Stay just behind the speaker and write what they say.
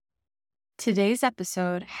Today's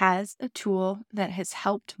episode has a tool that has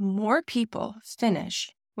helped more people finish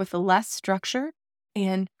with less structure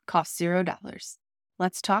and cost $0.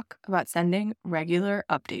 Let's talk about sending regular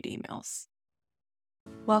update emails.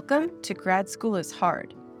 Welcome to Grad School is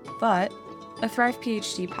Hard, but a Thrive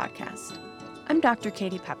PhD podcast. I'm Dr.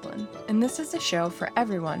 Katie Peplin, and this is a show for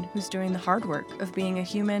everyone who's doing the hard work of being a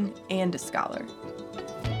human and a scholar.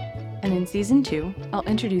 And in Season 2, I'll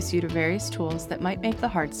introduce you to various tools that might make the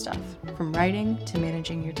hard stuff, from writing to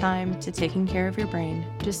managing your time to taking care of your brain,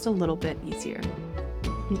 just a little bit easier.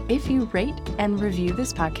 And if you rate and review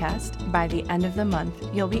this podcast by the end of the month,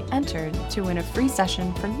 you'll be entered to win a free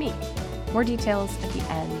session from me. More details at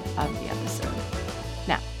the end of the episode.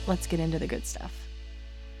 Now, let's get into the good stuff.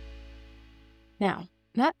 Now,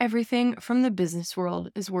 not everything from the business world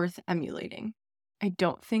is worth emulating. I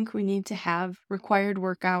don't think we need to have required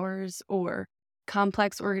work hours or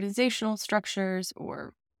complex organizational structures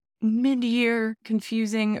or mid-year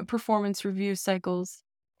confusing performance review cycles,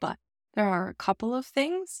 but there are a couple of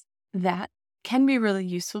things that can be really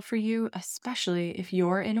useful for you, especially if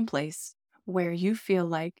you're in a place where you feel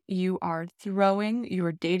like you are throwing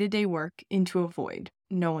your day-to-day work into a void.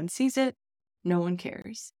 No one sees it, no one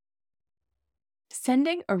cares.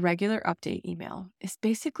 Sending a regular update email is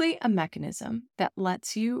basically a mechanism that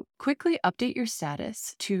lets you quickly update your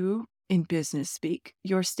status to, in business speak,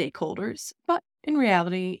 your stakeholders, but in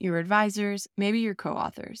reality, your advisors, maybe your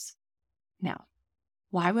co-authors. Now,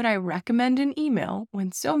 why would I recommend an email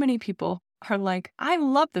when so many people are like, I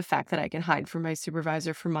love the fact that I can hide from my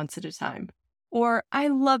supervisor for months at a time, or I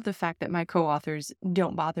love the fact that my co-authors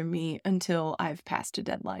don't bother me until I've passed a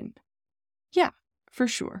deadline? Yeah. For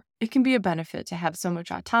sure, it can be a benefit to have so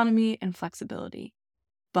much autonomy and flexibility.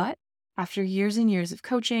 But after years and years of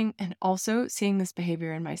coaching and also seeing this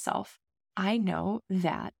behavior in myself, I know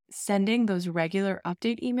that sending those regular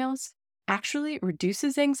update emails actually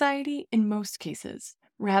reduces anxiety in most cases,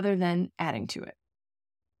 rather than adding to it.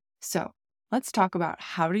 So let's talk about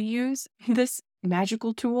how to use this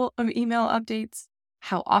magical tool of email updates,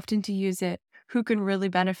 how often to use it, who can really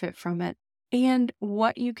benefit from it, and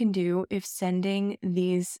what you can do if sending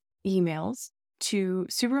these emails to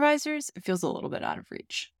supervisors feels a little bit out of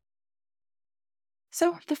reach.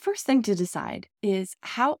 So the first thing to decide is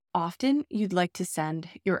how often you'd like to send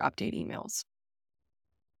your update emails.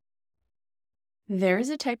 There is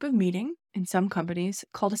a type of meeting in some companies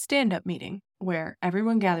called a stand-up meeting, where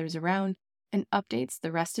everyone gathers around and updates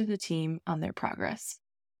the rest of the team on their progress.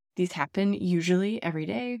 These happen usually every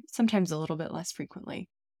day, sometimes a little bit less frequently.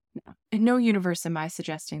 No. In no universe am I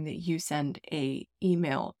suggesting that you send an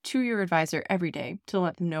email to your advisor every day to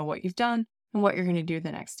let them know what you've done and what you're going to do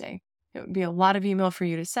the next day. It would be a lot of email for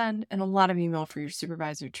you to send and a lot of email for your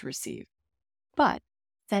supervisor to receive. But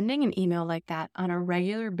sending an email like that on a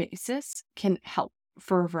regular basis can help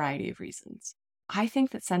for a variety of reasons. I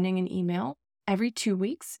think that sending an email every 2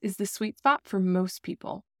 weeks is the sweet spot for most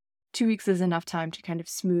people. 2 weeks is enough time to kind of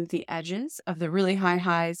smooth the edges of the really high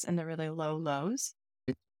highs and the really low lows.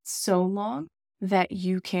 So long that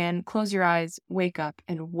you can close your eyes, wake up,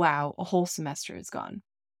 and wow, a whole semester is gone.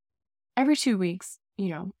 Every 2 weeks,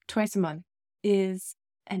 twice a month, is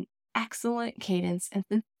an excellent cadence, and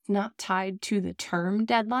since it's not tied to the term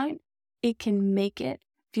deadline, it can make it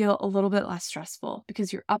feel a little bit less stressful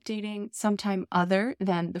because you're updating sometime other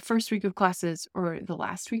than the first week of classes or the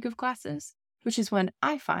last week of classes, which is when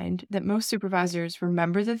I find that most supervisors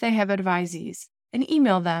remember that they have advisees and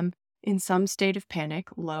email them in some state of panic,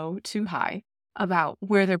 low to high, about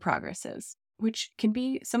where their progress is, which can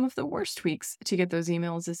be some of the worst weeks to get those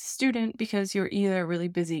emails as a student because you're either really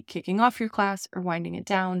busy kicking off your class or winding it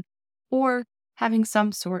down, or having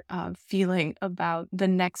some sort of feeling about the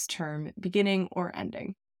next term beginning or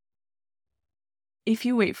ending. If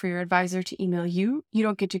you wait for your advisor to email you, you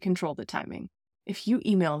don't get to control the timing. If you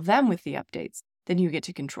email them with the updates, then you get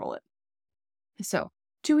to control it. So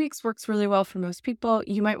 2 weeks works really well for most people.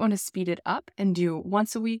 You might want to speed it up and do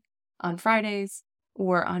once a week on Fridays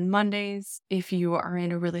or on Mondays if you are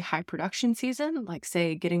in a really high production season, like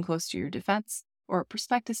say getting close to your defense or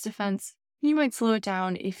prospectus defense. You might slow it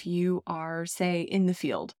down if you are, say, in the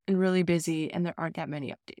field and really busy and there aren't that many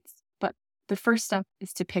updates. But the first step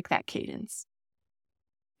is to pick that cadence.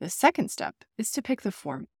 The second step is to pick the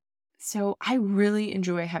format. So I really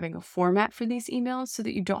enjoy having a format for these emails so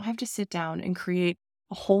that you don't have to sit down and create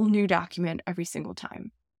a whole new document every single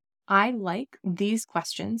time. I like these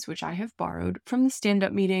questions, which I have borrowed from the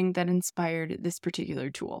stand-up meeting that inspired this particular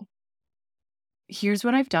tool. Here's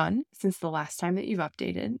what I've done since the last time that you've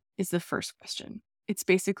updated is the first question. It's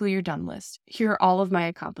basically your done list. Here are all of my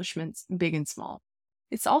accomplishments, big and small.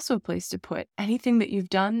 It's also a place to put anything that you've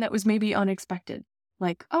done that was maybe unexpected.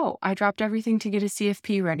 Like, oh, I dropped everything to get a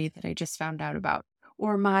CFP ready that I just found out about.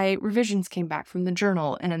 Or my revisions came back from the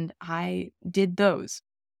journal and I did those.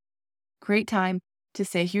 Great time to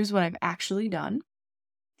say, here's what I've actually done.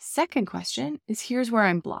 Second question is, here's where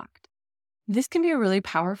I'm blocked. This can be a really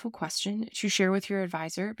powerful question to share with your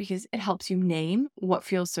advisor because it helps you name what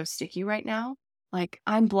feels so sticky right now. Like,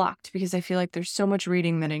 I'm blocked because I feel like there's so much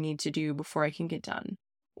reading that I need to do before I can get done.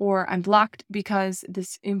 Or I'm blocked because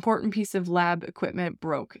this important piece of lab equipment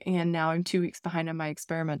broke and now I'm 2 weeks behind on my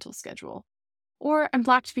experimental schedule. Or I'm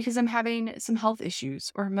blocked because I'm having some health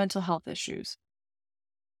issues or mental health issues.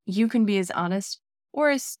 You can be as honest or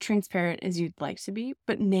as transparent as you'd like to be,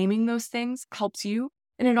 but naming those things helps you.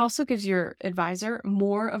 And it also gives your advisor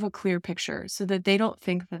more of a clear picture so that they don't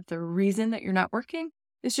think that the reason that you're not working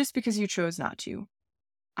is just because you chose not to.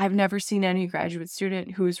 I've never seen any graduate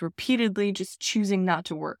student who is repeatedly just choosing not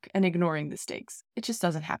to work and ignoring the stakes. It just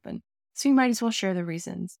doesn't happen. So you might as well share the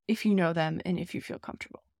reasons if you know them and if you feel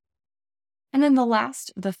comfortable. And then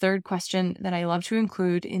the third question that I love to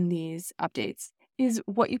include in these updates is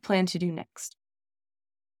what you plan to do next.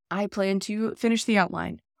 I plan to finish the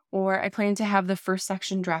outline, or I plan to have the first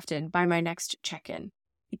section drafted by my next check-in.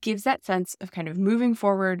 It gives that sense of kind of moving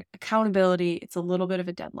forward, accountability. It's a little bit of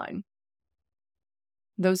a deadline.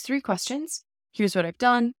 Those 3 questions, here's what I've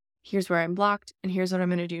done, here's where I'm blocked, and here's what I'm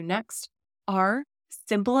going to do next, are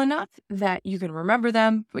simple enough that you can remember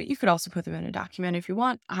them, but you could also put them in a document if you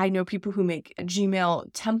want. I know people who make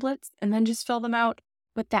Gmail templates and then just fill them out,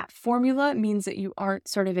 but that formula means that you aren't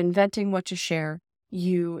sort of inventing what to share.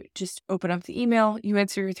 You just open up the email, you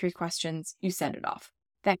answer your 3 questions, you send it off.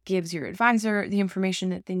 That gives your advisor the information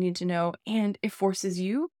that they need to know, and it forces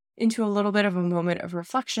you into a little bit of a moment of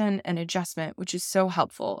reflection and adjustment, which is so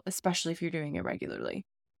helpful, especially if you're doing it regularly.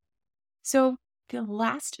 So the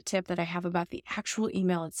last tip that I have about the actual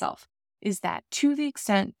email itself is that to the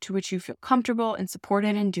extent to which you feel comfortable and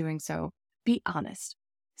supported in doing so, be honest.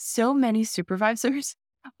 So many supervisors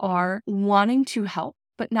are wanting to help,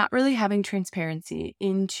 but not really having transparency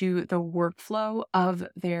into the workflow of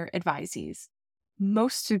their advisees.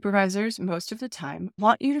 Most supervisors, most of the time,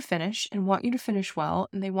 want you to finish and want you to finish well,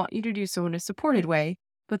 and they want you to do so in a supported way.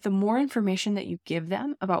 But the more information that you give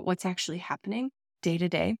them about what's actually happening day to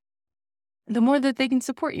day, the more that they can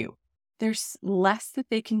support you. There's less that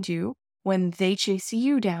they can do when they chase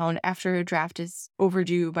you down after a draft is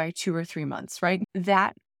overdue by 2 or 3 months, right?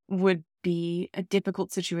 That would be a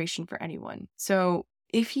difficult situation for anyone. So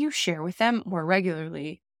if you share with them more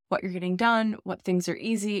regularly what you're getting done, what things are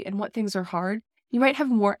easy, and what things are hard, you might have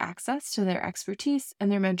more access to their expertise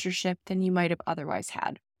and their mentorship than you might have otherwise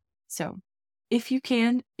had. So if you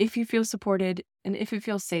can, if you feel supported, and if it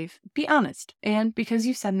feels safe, be honest. And because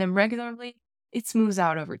you send them regularly, it smooths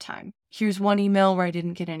out over time. Here's one email where I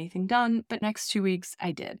didn't get anything done, but next 2 weeks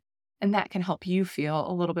I did. And that can help you feel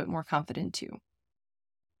a little bit more confident too.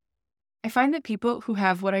 I find that people who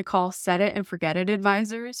have what I call set it and forget it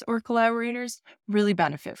advisors or collaborators really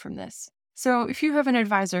benefit from this. So if you have an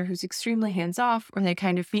advisor who's extremely hands-off, or they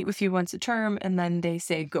kind of meet with you once a term and then they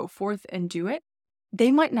say, go forth and do it,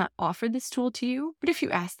 they might not offer this tool to you, but if you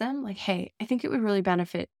ask them, like, hey, I think it would really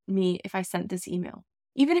benefit me if I sent this email,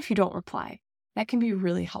 even if you don't reply, that can be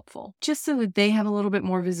really helpful, just so that they have a little bit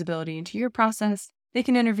more visibility into your process. They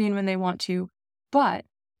can intervene when they want to, but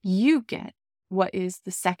you get what is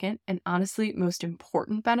the second and honestly most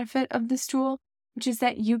important benefit of this tool, which is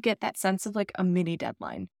that you get that sense of like a mini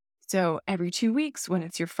deadline. So every 2 weeks, when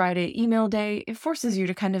it's your Friday email day, it forces you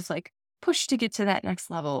to kind of like push to get to that next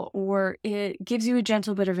level, or it gives you a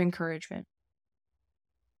gentle bit of encouragement.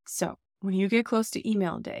 So when you get close to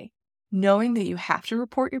email day, knowing that you have to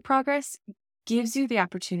report your progress gives you the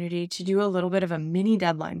opportunity to do a little bit of a mini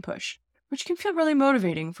deadline push, which can feel really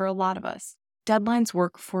motivating for a lot of us. Deadlines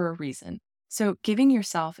work for a reason. So giving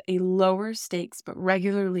yourself a lower stakes but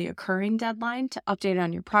regularly occurring deadline to update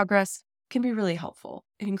on your progress can be really helpful.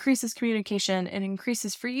 It increases communication and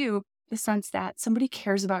increases for you the sense that somebody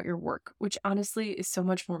cares about your work, which honestly is so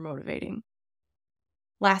much more motivating.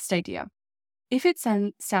 Last idea. If it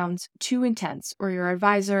sounds too intense, or your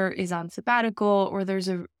advisor is on sabbatical, or there's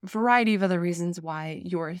a variety of other reasons why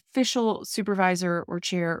your official supervisor or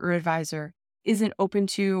chair or advisor isn't open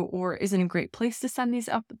to or isn't a great place to send these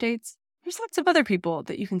updates, there's lots of other people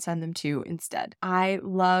that you can send them to instead. I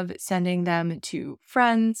love sending them to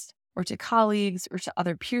friends or to colleagues or to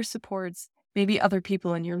other peer supports, maybe other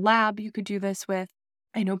people in your lab you could do this with.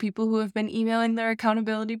 I know people who have been emailing their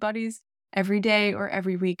accountability buddies every day or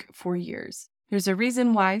every week for years. There's a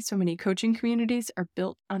reason why so many coaching communities are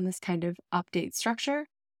built on this kind of update structure.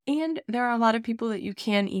 And there are a lot of people that you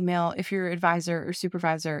can email if your advisor or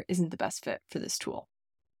supervisor isn't the best fit for this tool.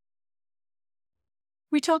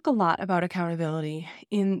 We talk a lot about accountability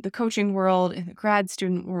in the coaching world, in the grad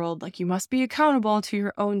student world, like you must be accountable to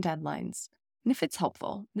your own deadlines. And if it's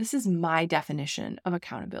helpful, this is my definition of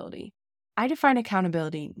accountability. I define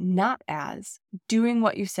accountability not as doing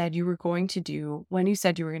what you said you were going to do when you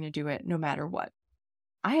said you were going to do it, no matter what.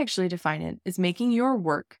 I actually define it as making your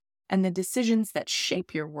work and the decisions that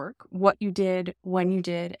shape your work, what you did, when you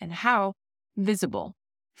did, and how, visible,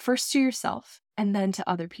 first to yourself and then to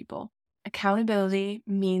other people. Accountability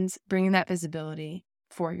means bringing that visibility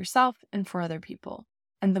for yourself and for other people.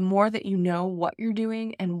 And the more that you know what you're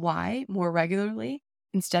doing and why more regularly,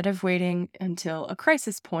 instead of waiting until a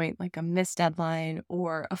crisis point like a missed deadline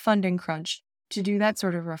or a funding crunch to do that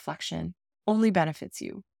sort of reflection, only benefits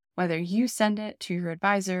you. Whether you send it to your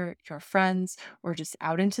advisor, your friends, or just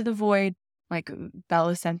out into the void, like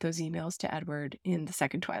Bella sent those emails to Edward in the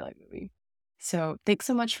second Twilight movie. So thanks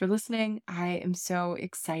so much for listening. I am so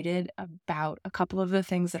excited about a couple of the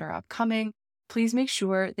things that are upcoming. Please make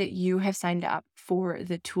sure that you have signed up for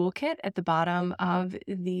the toolkit at the bottom of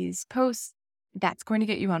these posts. That's going to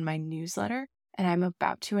get you on my newsletter. And I'm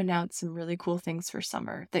about to announce some really cool things for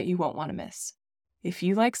summer that you won't want to miss. If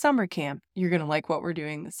you like summer camp, you're going to like what we're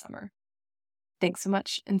doing this summer. Thanks so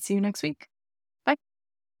much and see you next week. Bye.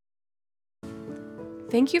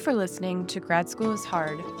 Thank you for listening to Grad School is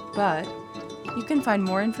Hard, but you can find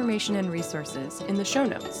more information and resources in the show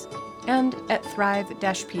notes and at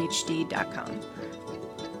thrive-phd.com.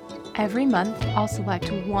 Every month, I'll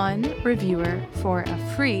select one reviewer for a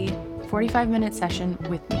free 45-minute session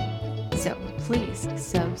with me. So please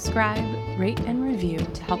subscribe, rate, and review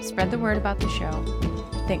to help spread the word about the show.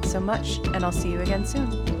 Thanks so much, and I'll see you again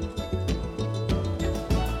soon.